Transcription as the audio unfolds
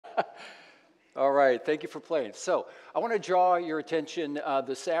All right, thank you for playing. So I want to draw your attention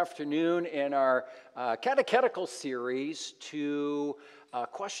this afternoon in our catechetical series to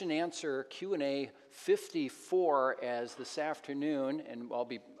question answer Q&A 54 as this afternoon, and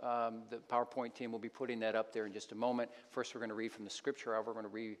the PowerPoint team will be putting that up there in just a moment. First, we're going to read from the scripture. We're going to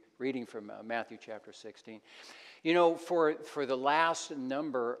be reading from Matthew chapter 16. You know, for the last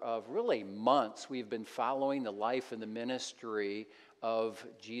number of really months, we've been following the life and the ministry of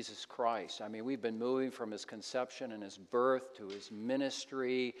Jesus Christ. I mean, we've been moving from his conception and his birth to his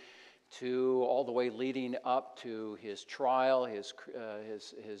ministry to all the way leading up to his trial, his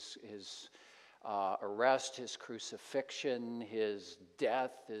arrest, his crucifixion, his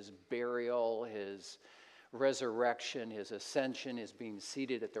death, his burial, his resurrection, his ascension, his being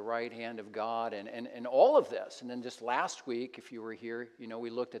seated at the right hand of God, and all of this. And then just last week, if you were here, you know, we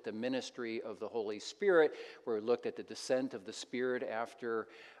looked at the ministry of the Holy Spirit, where we looked at the descent of the Spirit after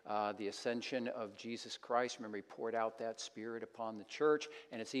the ascension of Jesus Christ. Remember, he poured out that Spirit upon the church,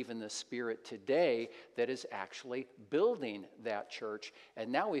 and it's even the Spirit today that is actually building that church. And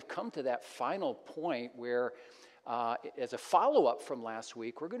now we've come to that final point where, as a follow-up from last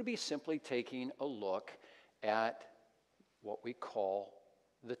week, we're going to be simply taking a look at what we call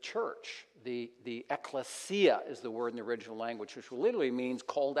the church. The ecclesia is the word in the original language, which literally means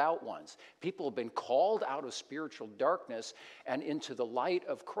called out ones. People have been called out of spiritual darkness and into the light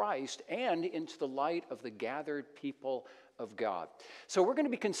of Christ and into the light of the gathered people of God. So we're going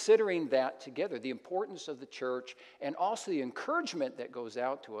to be considering that together, the importance of the church and also the encouragement that goes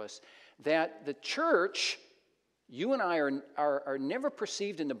out to us that the church, you and I are never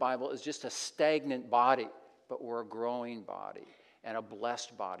perceived in the Bible as just a stagnant body, but we're a growing body and a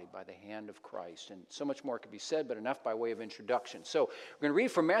blessed body by the hand of Christ. And so much more could be said, but enough by way of introduction. So we're going to read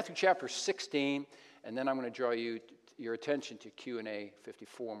from Matthew chapter 16, and then I'm going to draw your attention to Q&A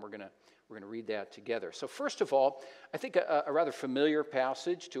 54, and we're going to read that together. So first of all, I think a rather familiar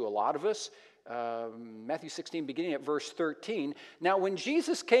passage to a lot of us, Matthew 16, beginning at verse 13. Now, when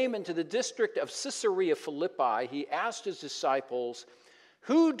Jesus came into the district of Caesarea Philippi, he asked his disciples,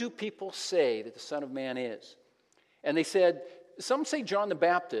 "Who do people say that the Son of Man is?" And they said, "Some say John the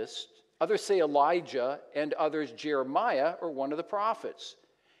Baptist, others say Elijah, and others Jeremiah or one of the prophets."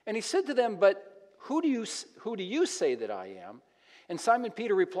 And he said to them, "But who do you say that I am?" And Simon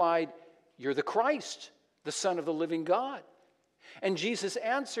Peter replied, "You're the Christ, the Son of the living God." And Jesus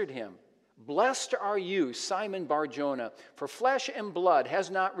answered him, "Blessed are you, Simon Bar-Jonah, for flesh and blood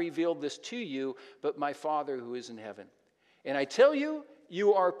has not revealed this to you, but my Father who is in heaven. And I tell you,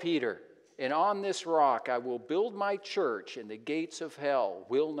 you are Peter, and on this rock I will build my church, and the gates of hell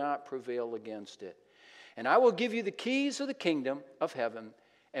will not prevail against it. And I will give you the keys of the kingdom of heaven,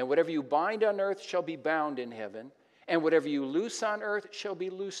 and whatever you bind on earth shall be bound in heaven, and whatever you loose on earth shall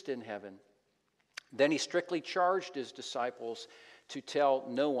be loosed in heaven." Then he strictly charged his disciples to tell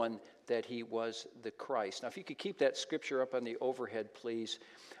no one that he was the Christ. Now, if you could keep that scripture up on the overhead, please.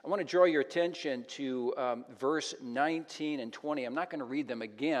 I want to draw your attention to verse 19 and 20. I'm not going to read them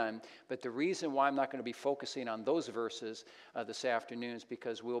again, but the reason why I'm not going to be focusing on those verses this afternoon is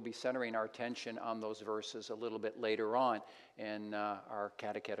because we'll be centering our attention on those verses a little bit later on in our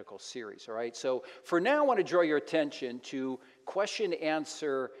catechetical series. All right, so for now, I want to draw your attention to question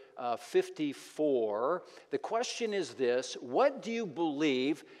answer 54. The question is this: what do you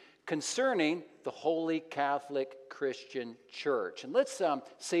believe concerning the Holy Catholic Christian Church? And let's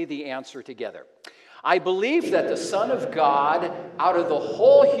say the answer together. I believe that the Son of God, out of the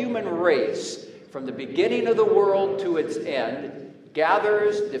whole human race, from the beginning of the world to its end,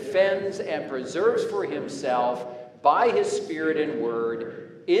 gathers, defends, and preserves for himself, by his Spirit and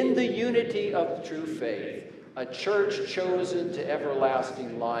Word, in the unity of true faith, a church chosen to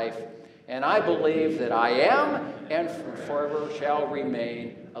everlasting life. And I believe that I am, and forever shall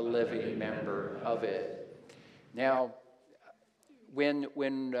remain, a living member of it. Now, when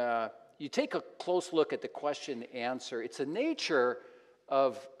you take a close look at the question and answer, it's the nature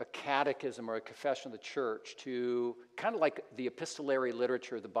of a catechism or a confession of the church to, kind of like the epistolary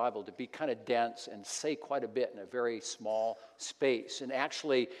literature of the Bible, to be kind of dense and say quite a bit in a very small space. And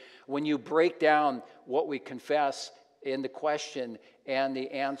actually, when you break down what we confess in the question and the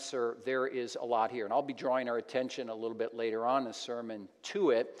answer, there is a lot here. And I'll be drawing our attention a little bit later on in the sermon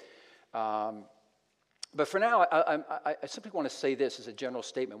to it. But for now, I simply want to say this as a general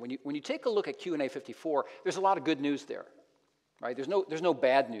statement. When you take a look at Q&A 54, there's a lot of good news there, right? There's no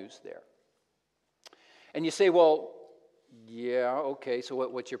bad news there. And you say, well, yeah, okay, so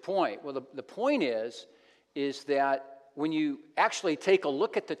what's your point? Well, the point is that when you actually take a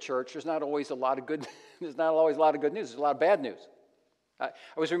look at the church, there's not always a lot of good news. There's a lot of bad news. I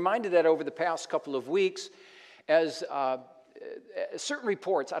was reminded that over the past couple of weeks as certain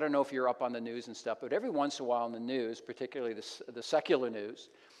reports, I don't know if you're up on the news and stuff, but every once in a while in the news, particularly the secular news,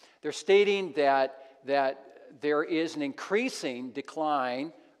 they're stating that there is an increasing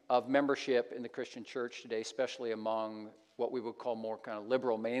decline of membership in the Christian church today, especially among what we would call more kind of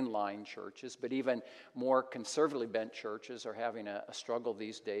liberal mainline churches, but even more conservatively bent churches are having a struggle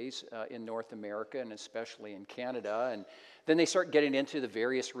these days in North America and especially in Canada. And then they start getting into the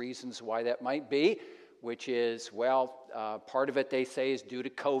various reasons why that might be, which is, well, part of it they say is due to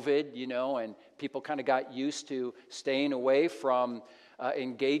COVID, and people kind of got used to staying away from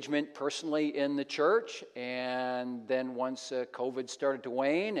engagement personally in the church, and then once COVID started to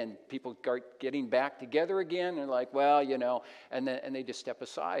wane and people start getting back together again, they're like, well, and they just step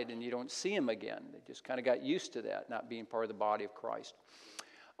aside and you don't see them again. They just kind of got used to that, not being part of the body of Christ.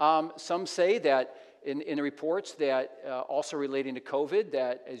 Some say that in the reports that also relating to COVID,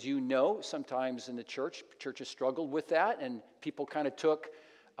 that as you know, sometimes in the churches struggled with that, and people kind of took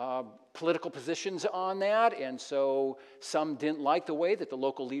political positions on that, and so some didn't like the way that the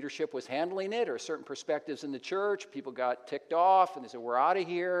local leadership was handling it, or certain perspectives in the church. People got ticked off, and they said, we're out of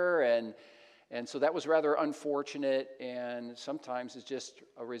here, and so that was rather unfortunate, and sometimes it's just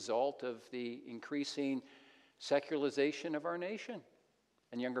a result of the increasing secularization of our nation,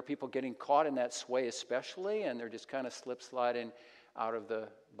 and younger people getting caught in that sway especially, and they're just kind of slip-sliding out of the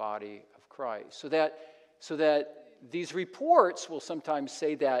body of Christ. So that these reports will sometimes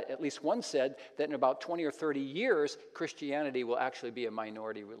say that, at least one said, that in about 20 or 30 years, Christianity will actually be a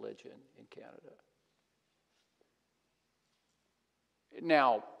minority religion in Canada.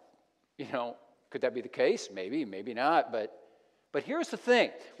 Now, could that be the case? Maybe, maybe not, but here's the thing.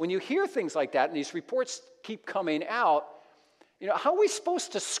 When you hear things like that, and these reports keep coming out, how are we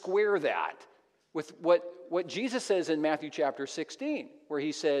supposed to square that with what Jesus says in Matthew chapter 16, where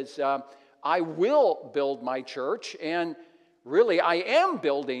he says, I will build my church, and really I am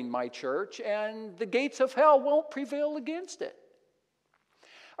building my church, and the gates of hell won't prevail against it?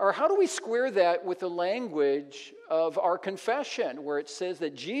 Or how do we square that with the language of our confession, where it says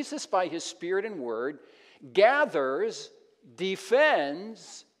that Jesus, by his Spirit and Word, gathers,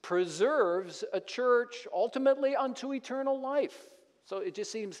 defends, preserves a church ultimately unto eternal life? So it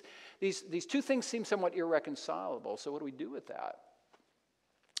just seems, these two things seem somewhat irreconcilable. So what do we do with that?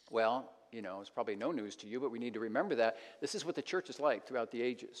 Well, it's probably no news to you, but we need to remember that this is what the church is like throughout the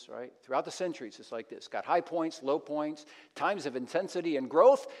ages, right? Throughout the centuries, it's like this. Got high points, low points, times of intensity and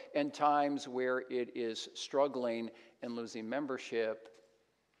growth, and times where it is struggling and losing membership.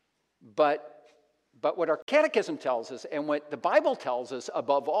 But what our catechism tells us, and what the Bible tells us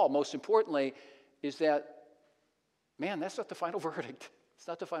above all, most importantly, is that, man, that's not the final verdict. It's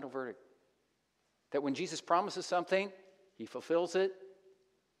not the final verdict. That when Jesus promises something, he fulfills it.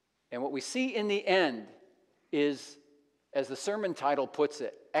 And what we see in the end is, as the sermon title puts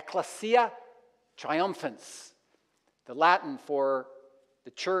it, Ecclesia Triumphans, the Latin for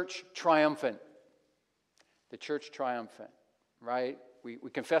the church triumphant. The church triumphant, right? We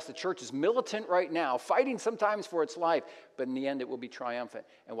confess the church is militant right now, fighting sometimes for its life, but in the end it will be triumphant.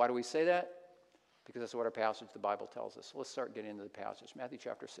 And why do we say that? Because that's what our passage, the Bible, tells us. So let's start getting into the passage. Matthew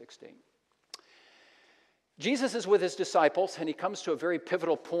chapter 16. Jesus is with his disciples, and he comes to a very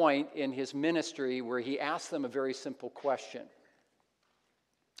pivotal point in his ministry where he asks them a very simple question.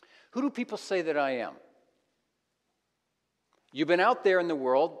 Who do people say that I am? You've been out there in the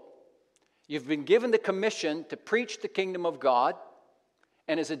world. You've been given the commission to preach the kingdom of God.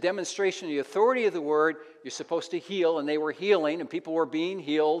 And as a demonstration of the authority of the word, you're supposed to heal, and they were healing, and people were being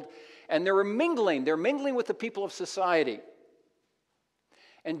healed. And they were mingling. They're mingling with the people of society.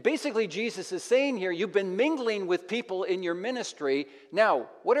 And basically Jesus is saying here, you've been mingling with people in your ministry. Now,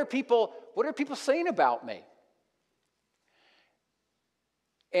 what are people saying about me?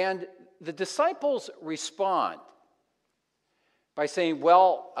 And the disciples respond by saying,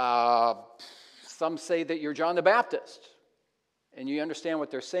 well, some say that you're John the Baptist. And you understand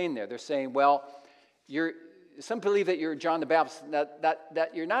what they're saying there. They're saying, well, some believe that you're John the Baptist,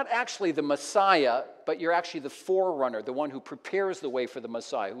 that you're not actually the Messiah, but you're actually the forerunner, the one who prepares the way for the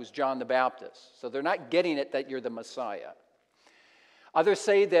Messiah, who's John the Baptist. So they're not getting it that you're the Messiah. Others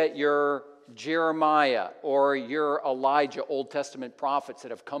say that you're Jeremiah or you're Elijah, Old Testament prophets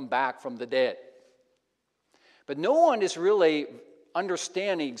that have come back from the dead. But no one is really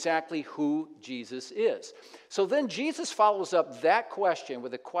understanding exactly who Jesus is. So then Jesus follows up that question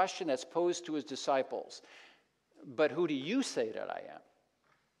with a question that's posed to his disciples. But who do you say that I am?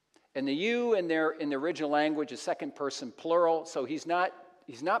 And the you in the original language is second person plural, so he's not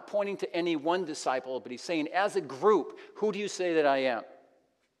He's not pointing to any one disciple, but he's saying, as a group, who do you say that I am?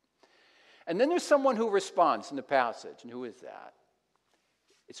 And then there's someone who responds in the passage. And who is that?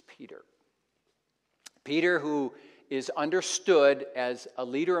 It's Peter. Peter, who is understood as a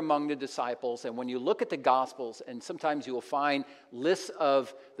leader among the disciples. And when you look at the Gospels, and sometimes you will find lists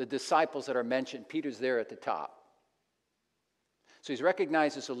of the disciples that are mentioned, Peter's there at the top. So he's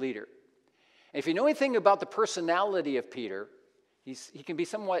recognized as a leader. And if you know anything about the personality of Peter, he can be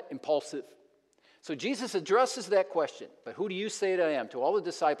somewhat impulsive. So Jesus addresses that question, but who do you say that I am? To all the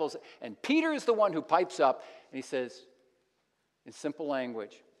disciples. And Peter is the one who pipes up, and he says, in simple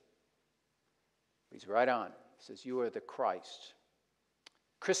language, he's right on. He says, you are the Christ.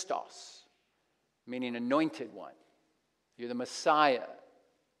 Christos, meaning anointed one. You're the Messiah.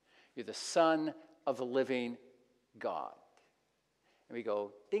 You're the Son of the living God. And we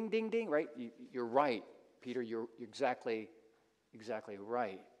go, ding, ding, ding, right? You're right, Peter. You're exactly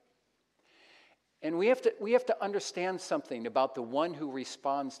right. And we have to understand something about the one who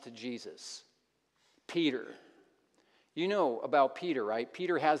responds to Jesus, Peter. You know about Peter, right?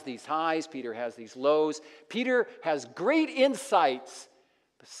 Peter has these highs, Peter has these lows. Peter has great insights,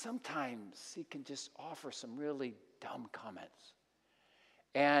 but sometimes he can just offer some really dumb comments.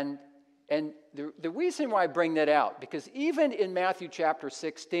 And the reason why I bring that out, because even in Matthew chapter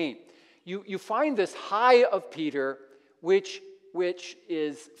 16, you find this high of Peter, which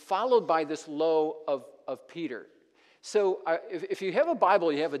is followed by this low of Peter. So if you have a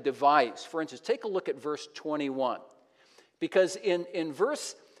Bible, you have a device. For instance, take a look at verse 21. Because in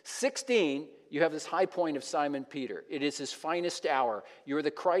verse 16, you have this high point of Simon Peter. It is his finest hour. You are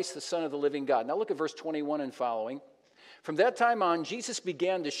the Christ, the Son of the living God. Now look at verse 21 and following. From that time on, Jesus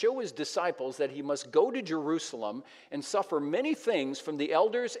began to show his disciples that he must go to Jerusalem and suffer many things from the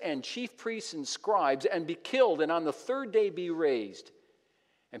elders and chief priests and scribes and be killed and on the third day be raised.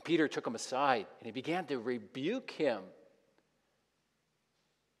 And Peter took him aside and he began to rebuke him.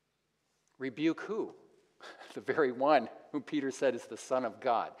 Rebuke who? The very one who Peter said is the Son of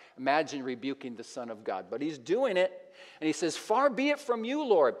God. Imagine rebuking the Son of God. But he's doing it. And he says, far be it from you,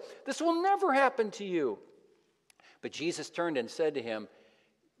 Lord. This will never happen to you. But Jesus turned and said to him,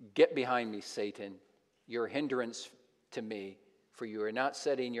 get behind me, Satan. You're a hindrance to me, for you are not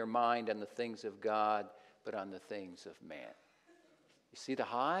setting your mind on the things of God, but on the things of man. You see the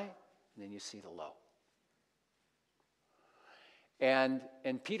high, and then you see the low. And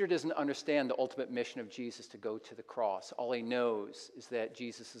Peter doesn't understand the ultimate mission of Jesus to go to the cross. All he knows is that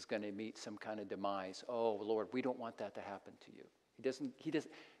Jesus is going to meet some kind of demise. Oh, Lord, we don't want that to happen to you. He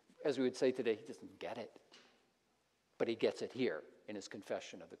doesn't, as we would say today, he doesn't get it. But he gets it here in his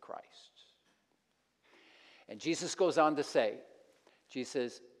confession of the Christ. And Jesus goes on to say, Jesus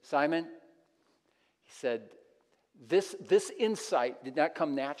says, Simon, he said, this insight did not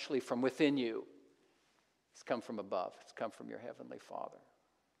come naturally from within you. It's come from above. It's come from your heavenly Father.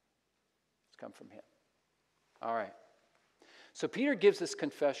 It's come from him. All right. So Peter gives this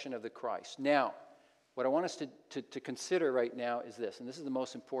confession of the Christ. Now, what I want us to consider right now is this, and this is the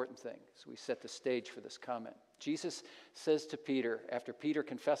most important thing, so we set the stage for this comment. Jesus says to Peter, after Peter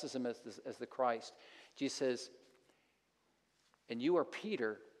confesses him as the Christ, Jesus says, and you are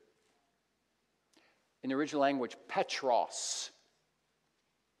Peter, in the original language, Petros,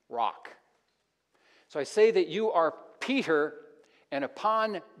 rock. So I say that you are Peter, and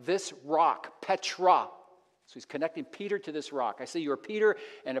upon this rock, Petra. So he's connecting Peter to this rock. I say you are Peter,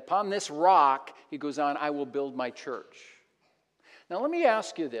 and upon this rock, he goes on, I will build my church. Now let me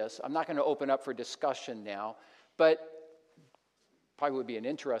ask you this. I'm not going to open up for discussion now, but probably would be an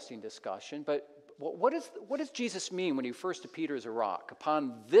interesting discussion. But what does Jesus mean when he refers to Peter as a rock?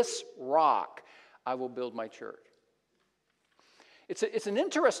 Upon this rock, I will build my church. It's an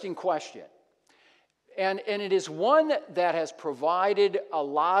interesting question. And it is one that has provided a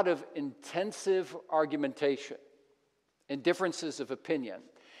lot of intensive argumentation and differences of opinion.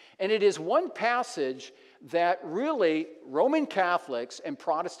 And it is one passage that really Roman Catholics and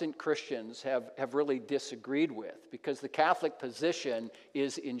Protestant Christians have really disagreed with, because the Catholic position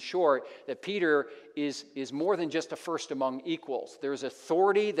is, in short, that Peter is more than just a first among equals. There's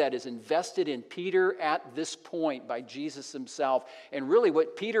authority that is invested in Peter at this point by Jesus himself. And really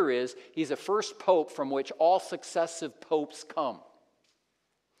what Peter is, he's a first pope from which all successive popes come.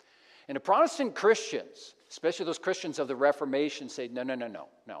 And the Protestant Christians, especially those Christians of the Reformation, say, no.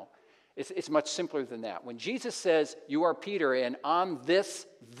 It's much simpler than that. When Jesus says, you are Peter, and on this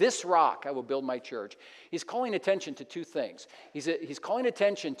rock I will build my church, he's calling attention to two things. He's calling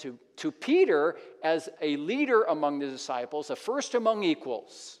attention to Peter as a leader among the disciples, a first among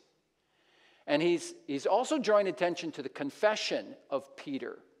equals. And he's also drawing attention to the confession of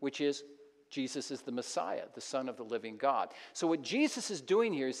Peter, which is Jesus is the Messiah, the Son of the living God. So what Jesus is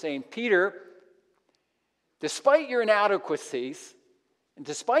doing here is saying, Peter, despite your inadequacies, and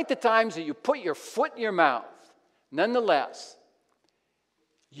despite the times that you put your foot in your mouth, nonetheless,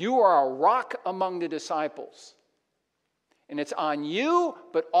 you are a rock among the disciples. And it's on you,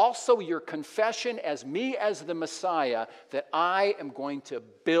 but also your confession as me as the Messiah, that I am going to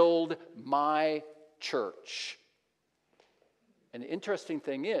build my church. And the interesting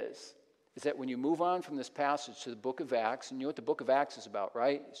thing is that when you move on from this passage to the book of Acts, and you know what the book of Acts is about,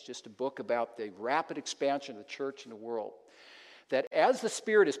 right? It's just a book about the rapid expansion of the church in the world. That as the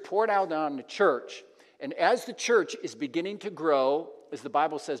Spirit is poured out on the church, and as the church is beginning to grow, as the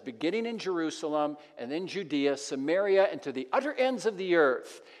Bible says, beginning in Jerusalem and then Judea, Samaria, and to the utter ends of the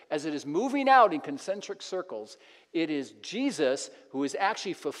earth, as it is moving out in concentric circles, it is Jesus who is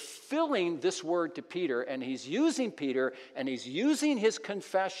actually fulfilling this word to Peter, and he's using Peter, and he's using his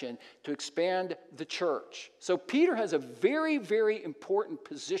confession to expand the church. So Peter has a very, very important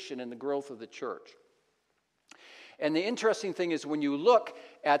position in the growth of the church. And the interesting thing is when you look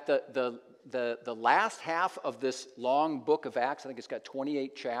at the last half of this long book of Acts, I think it's got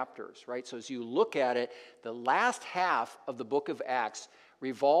 28 chapters, right? So as you look at it, the last half of the book of Acts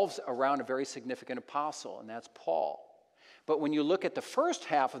revolves around a very significant apostle, and that's Paul. But when you look at the first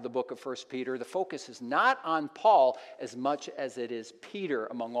half of the book of 1 Peter, the focus is not on Paul as much as it is Peter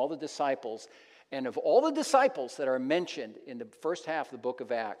among all the disciples. And of all the disciples that are mentioned in the first half of the book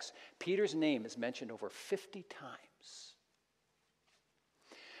of Acts, Peter's name is mentioned over 50 times.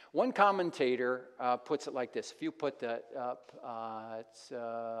 One commentator puts it like this. If you put that up,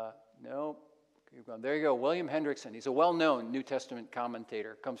 no, keep going. There you go, William Hendrickson. He's a well-known New Testament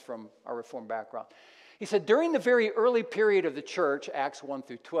commentator, comes from a Reformed background. He said, during the very early period of the church, Acts 1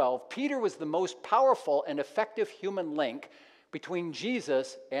 through 12, Peter was the most powerful and effective human link between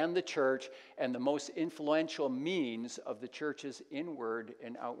Jesus and the church, and the most influential means of the church's inward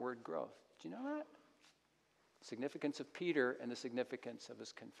and outward growth. Do you know that? Significance of Peter and the significance of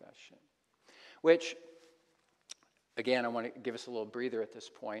his confession. Which, again, I want to give us a little breather at this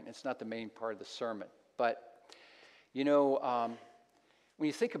point. It's not the main part of the sermon. But, you know, when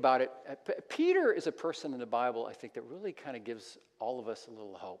you think about it, Peter is a person in the Bible, I think, that really kind of gives all of us a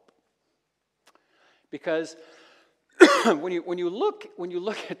little hope. Because when you look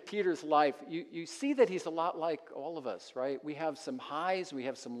at Peter's life, you see that he's a lot like all of us, right? We have some highs, we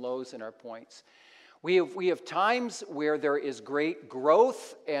have some lows in our points. We have times where there is great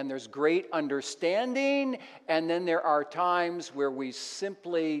growth and there's great understanding, and then there are times where we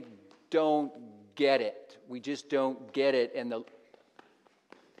simply don't get it. We just don't get it, and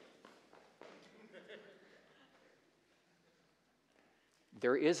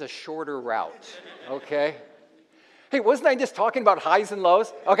there is a shorter route, okay? Hey, wasn't I just talking about highs and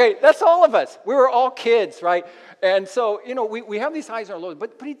lows? Okay, that's all of us. We were all kids, right? And so, you know, we have these highs and lows,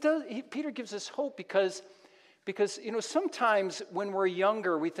 but Peter gives us hope because, you know, sometimes when we're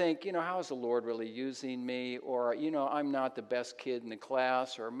younger, we think, you know, how is the Lord really using me? Or, you know, I'm not the best kid in the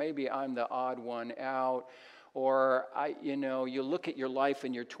class, or maybe I'm the odd one out. Or, you look at your life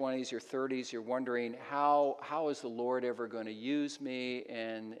in your 20s, your 30s, you're wondering, how is the Lord ever going to use me?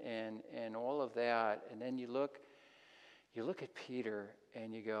 And all of that. And then you look at Peter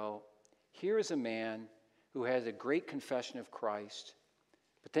and you go, here is a man who has a great confession of Christ,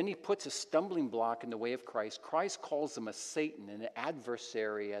 but then he puts a stumbling block in the way of Christ. Christ calls him a Satan, an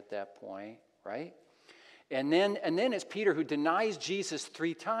adversary at that point, right? And then it's Peter who denies Jesus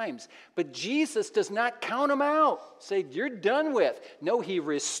 3 times. But Jesus does not count him out. Say, you're done with. No, he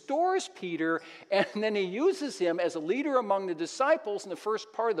restores Peter, and then he uses him as a leader among the disciples in the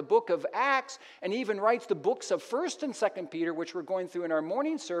first part of the book of Acts, and he even writes the books of 1st and 2nd Peter, which we're going through in our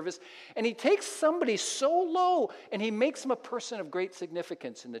morning service. And he takes somebody so low, and he makes him a person of great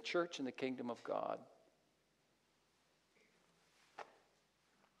significance in the church and the kingdom of God.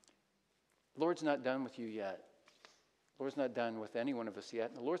 The Lord's not done with you yet. The Lord's not done with any one of us yet.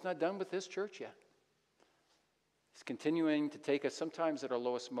 And the Lord's not done with this church yet. He's continuing to take us sometimes at our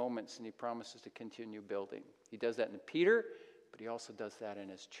lowest moments, and he promises to continue building. He does that in Peter, but he also does that in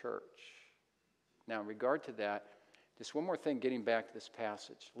his church. Now, in regard to that, just one more thing, getting back to this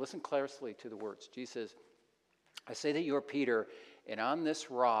passage. Listen closely to the words. Jesus says, I say that you are Peter, and on this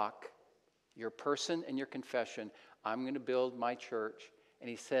rock, your person and your confession, I'm going to build my church. And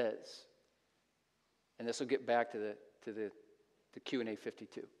he says, and this will get back to the Q&A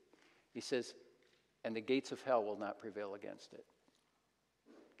 52. He says, and the gates of hell will not prevail against it.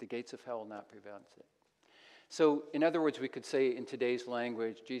 The gates of hell will not prevail against it. So, in other words, we could say in today's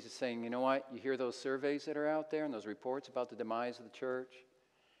language, Jesus is saying, you know what? You hear those surveys that are out there and those reports about the demise of the church?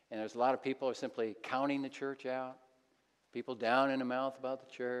 And there's a lot of people who are simply counting the church out. People down in the mouth about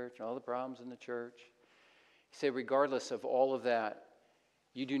the church, all the problems in the church. He said, regardless of all of that,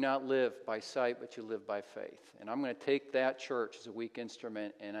 you do not live by sight, but you live by faith. And I'm going to take that church as a weak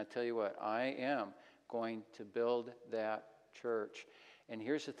instrument, and I tell you what, I am going to build that church. And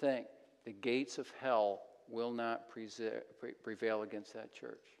here's the thing, the gates of hell will not prevail against that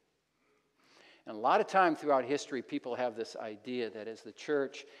church. And a lot of time throughout history, people have this idea that as the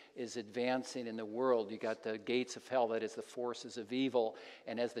church is advancing in the world, you got the gates of hell, that is the forces of evil.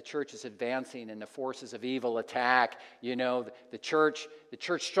 And as the church is advancing and the forces of evil attack, the church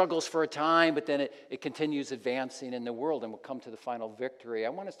struggles for a time, but then it continues advancing in the world and will come to the final victory. I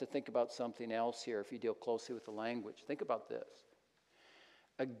want us to think about something else here if you deal closely with the language. Think about this.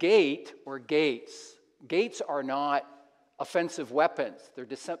 A gate or gates are not offensive weapons. They're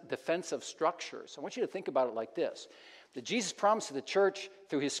defensive structures. I want you to think about it like this. That Jesus promised that the church,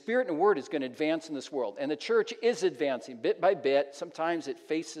 through his Spirit and Word, is going to advance in this world. And the church is advancing bit by bit. Sometimes it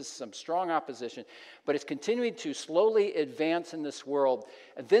faces some strong opposition, but it's continuing to slowly advance in this world.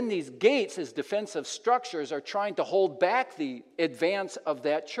 And then these gates, as defensive structures, are trying to hold back the advance of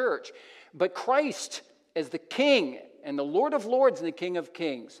that church. But Christ, as the King and the Lord of Lords and the King of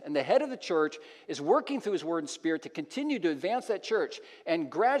Kings, and the head of the church, is working through his word and spirit to continue to advance that church.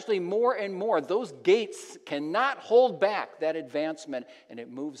 And gradually, more and more, those gates cannot hold back that advancement, and it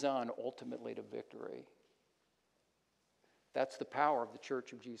moves on ultimately to victory. That's the power of the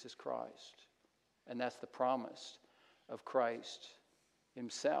church of Jesus Christ. And that's the promise of Christ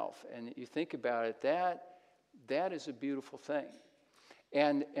himself. And you think about it, that is a beautiful thing.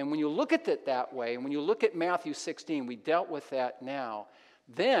 And when you look at it that way, and when you look at Matthew 16, we dealt with that now,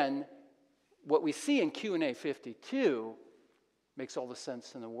 then what we see in Q&A 52 makes all the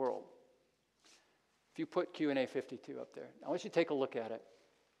sense in the world. If you put Q&A 52 up there, I want you to take a look at it.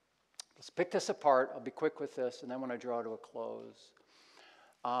 Let's pick this apart. I'll be quick with this, and then when I draw to a close.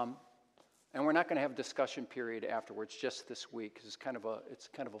 And we're not going to have a discussion period afterwards, just this week, because it's kind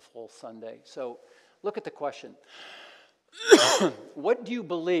of a full Sunday. So look at the question. What do you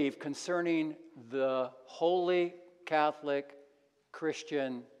believe concerning the Holy Catholic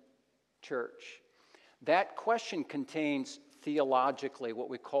Christian Church? That question contains theologically what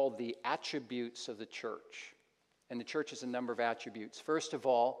we call the attributes of the church. And the church has a number of attributes. First of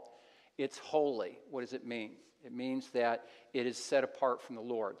all, it's holy. What does it mean? It means that it is set apart from the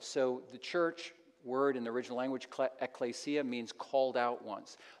Lord. So the church word in the original language, ecclesia, means called out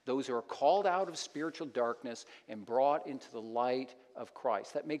ones. Those who are called out of spiritual darkness and brought into the light of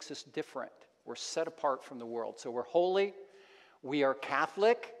Christ. That makes us different. We're set apart from the world. So we're holy. We are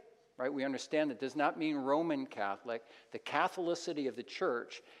Catholic, right? We understand that does not mean Roman Catholic. The Catholicity of the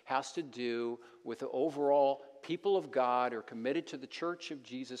church has to do with the overall people of God who are committed to the church of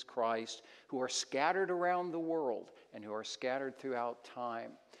Jesus Christ, who are scattered around the world and who are scattered throughout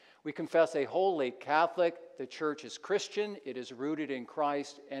time. We confess a holy Catholic. The church is Christian, it is rooted in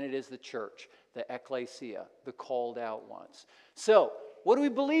Christ, and it is the church, the ecclesia, the called out ones. So, what do we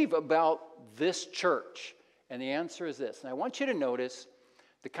believe about this church? And the answer is this. And I want you to notice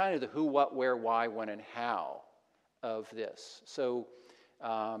the kind of the who, what, where, why, when, and how of this. So,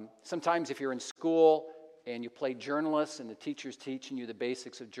 sometimes if you're in school and you play journalists and the teacher's teaching you the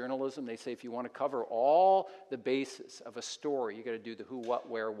basics of journalism, they say if you want to cover all the basis of a story, you got to do the who, what,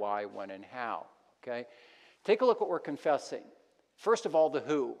 where, why, when, and how. Okay? Take a look at what we're confessing. First of all, the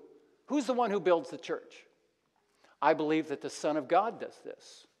who. Who's the one who builds the church? I believe that the Son of God does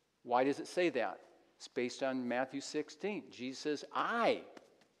this. Why does it say that? It's based on Matthew 16. Jesus says, I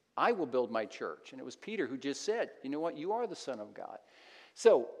will build my church. And it was Peter who just said, you know what? You are the Son of God.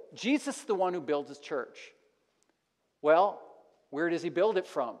 So, Jesus is the one who builds his church. Well, where does he build it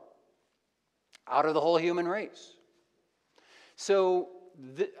from? Out of the whole human race. So,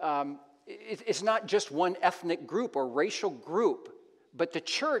 it's not just one ethnic group or racial group, but the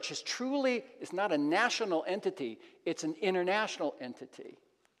church is not a national entity, it's an international entity,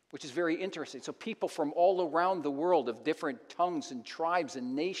 which is very interesting. So people from all around the world of different tongues and tribes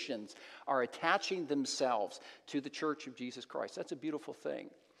and nations are attaching themselves to the church of Jesus Christ. That's a beautiful thing.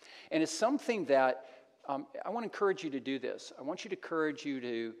 And it's something that I want to encourage you to do this. I want you to encourage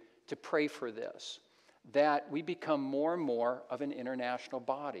you to pray for this, that we become more and more of an international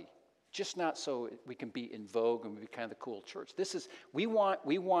body. Just not so we can be in vogue and be kind of the cool church. We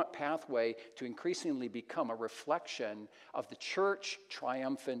want Pathway to increasingly become a reflection of the church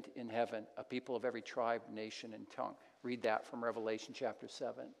triumphant in heaven, a people of every tribe, nation, and tongue. Read that from Revelation chapter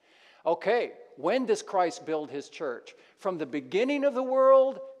 7. Okay, when does Christ build his church? From the beginning of the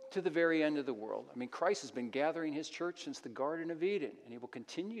world to the very end of the world. I mean, Christ has been gathering his church since the Garden of Eden, and he will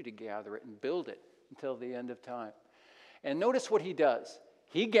continue to gather it and build it until the end of time. And notice what he does.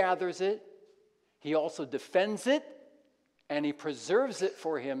 He gathers it, he also defends it, and he preserves it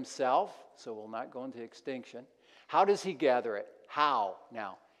for himself, so it will not go into extinction. How does he gather it? How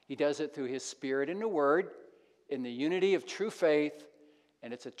now? He does it through his Spirit and the Word, in the unity of true faith,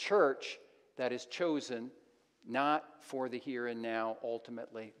 and it's a church that is chosen not for the here and now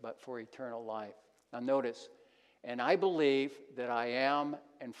ultimately, but for eternal life. Now notice, and I believe that I am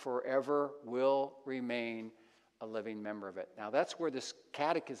and forever will remain a living member of it. Now that's where this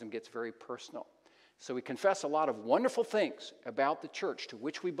catechism gets very personal. So we confess a lot of wonderful things about the church to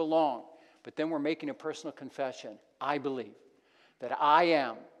which we belong, but then we're making a personal confession. I believe that I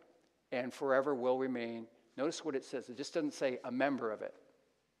am and forever will remain. Notice what it says. It just doesn't say a member of it.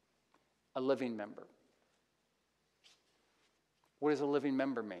 A living member. What does a living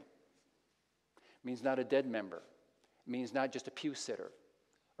member mean? It means not a dead member. It means not just a pew sitter,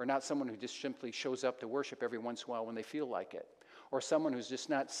 or not someone who just simply shows up to worship every once in a while when they feel like it, or someone who's just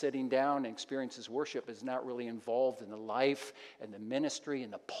not sitting down and experiences worship, is not really involved in the life and the ministry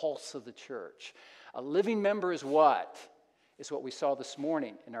and the pulse of the church. A living member is what? Is what we saw this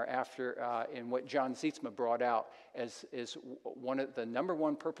morning in our in what John Zeitzma brought out as one of the number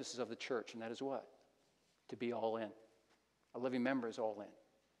one purposes of the church, and that is what? To be all in. A living member is all in.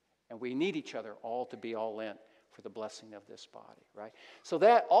 And we need each other all to be all in for the blessing of this body, right? So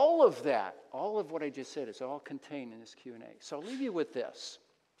all of what I just said is all contained in this Q&A. So I'll leave you with this.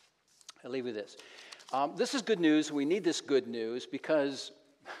 This is good news. We need this good news because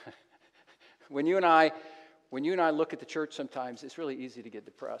when you and I look at the church sometimes, it's really easy to get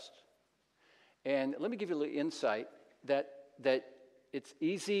depressed. And let me give you a little insight that it's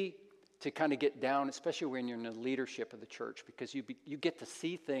easy to kind of get down, especially when you're in the leadership of the church, because you get to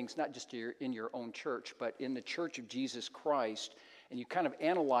see things not just in your own church, but in the church of Jesus Christ, and you kind of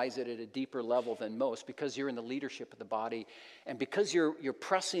analyze it at a deeper level than most because you're in the leadership of the body, and because you're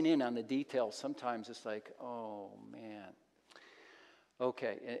pressing in on the details. Sometimes it's like, oh man.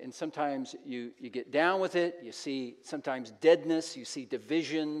 Okay, and sometimes you get down with it. You see sometimes deadness. You see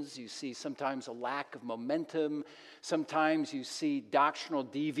divisions. You see sometimes a lack of momentum. Sometimes you see doctrinal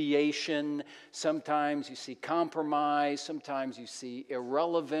deviation. Sometimes you see compromise. Sometimes you see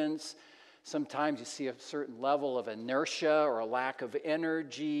irrelevance. Sometimes you see a certain level of inertia or a lack of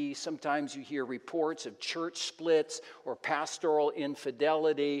energy. Sometimes you hear reports of church splits or pastoral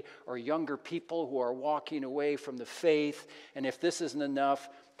infidelity or younger people who are walking away from the faith. And if this isn't enough,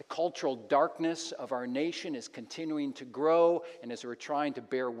 the cultural darkness of our nation is continuing to grow. And as we're trying to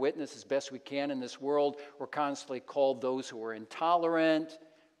bear witness as best we can in this world, we're constantly called those who are intolerant,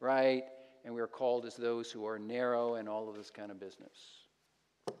 right? And we're called as those who are narrow and all of this kind of business.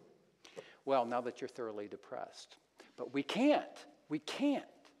 Well, now that you're thoroughly depressed. But we can't.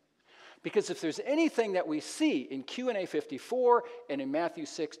 Because if there's anything that we see in Q&A 54 and in Matthew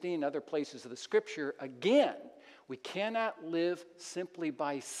 16 and other places of the Scripture, again, we cannot live simply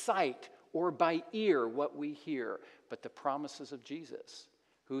by sight or by ear what we hear, but the promises of Jesus,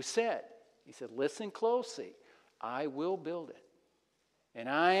 who said, he said, listen closely, I will build it. And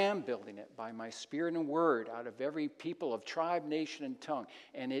I am building it by my Spirit and Word out of every people of tribe, nation, and tongue.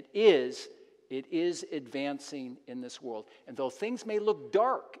 And it is advancing in this world. And though things may look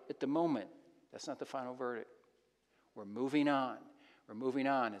dark at the moment, that's not the final verdict. We're moving on. We're moving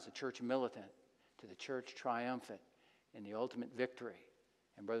on as a church militant to the church triumphant in the ultimate victory.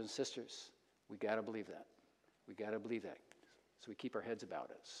 And brothers and sisters, we got to believe that. We got to believe that. So we keep our heads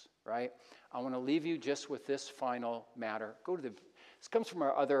about us, right? I want to leave you just with this final matter. This comes from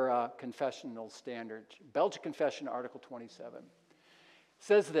our other confessional standard, Belgian Confession, Article 27. It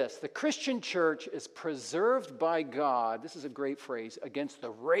says this: the Christian church is preserved by God, this is a great phrase, against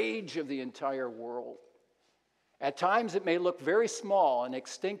the rage of the entire world. At times it may look very small and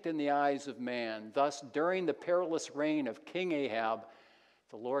extinct in the eyes of man. Thus, during the perilous reign of King Ahab,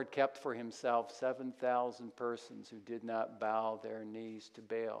 the Lord kept for himself 7,000 persons who did not bow their knees to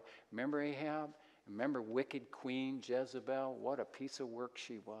Baal. Remember Ahab? Remember wicked Queen Jezebel? What a piece of work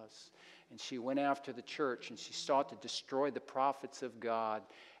she was. And she went after the church and she sought to destroy the prophets of God.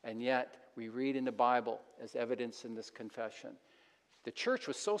 And yet, we read in the Bible, as evidence in this confession, the church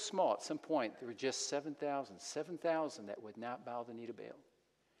was so small at some point, there were just 7,000 that would not bow the knee to Baal.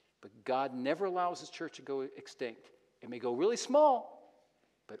 But God never allows his church to go extinct. It may go really small,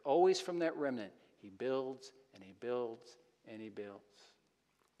 but always from that remnant, he builds and he builds and he builds.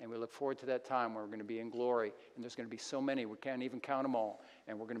 And we look forward to that time where we're going to be in glory. And there's going to be so many, we can't even count them all.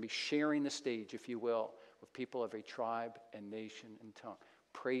 and we're going to be sharing the stage, if you will, with people of every tribe and nation and tongue.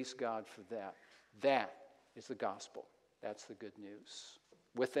 Praise God for that. That is the gospel. That's the good news.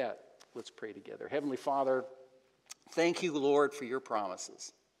 With that, let's pray together. Heavenly Father, thank you, Lord, for your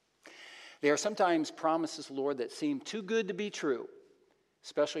promises. There are sometimes promises, Lord, that seem too good to be true,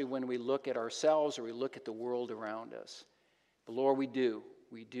 especially when we look at ourselves or we look at the world around us. But Lord, we do.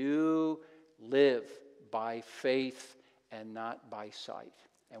 We do live by faith and not by sight.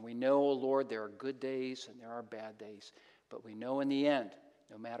 And we know, Lord, there are good days and there are bad days. But we know in the end,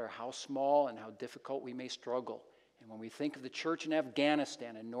 no matter how small and how difficult we may struggle, and when we think of the church in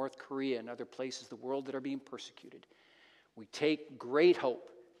Afghanistan and North Korea and other places of the world that are being persecuted, we take great hope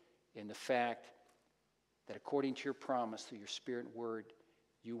in the fact that according to your promise through your Spirit and Word,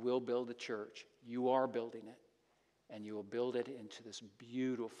 you will build a church. You are building it. And you will build it into this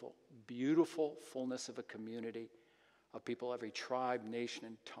beautiful, beautiful fullness of a community of people of every tribe, nation,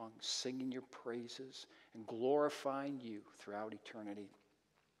 and tongue, singing your praises and glorifying you throughout eternity.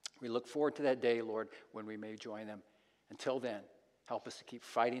 We look forward to that day, Lord, when we may join them. Until then, help us to keep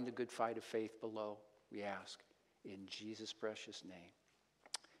fighting the good fight of faith below, we ask. In Jesus' precious name.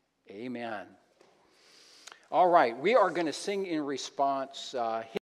 Amen. All right, we are going to sing in response.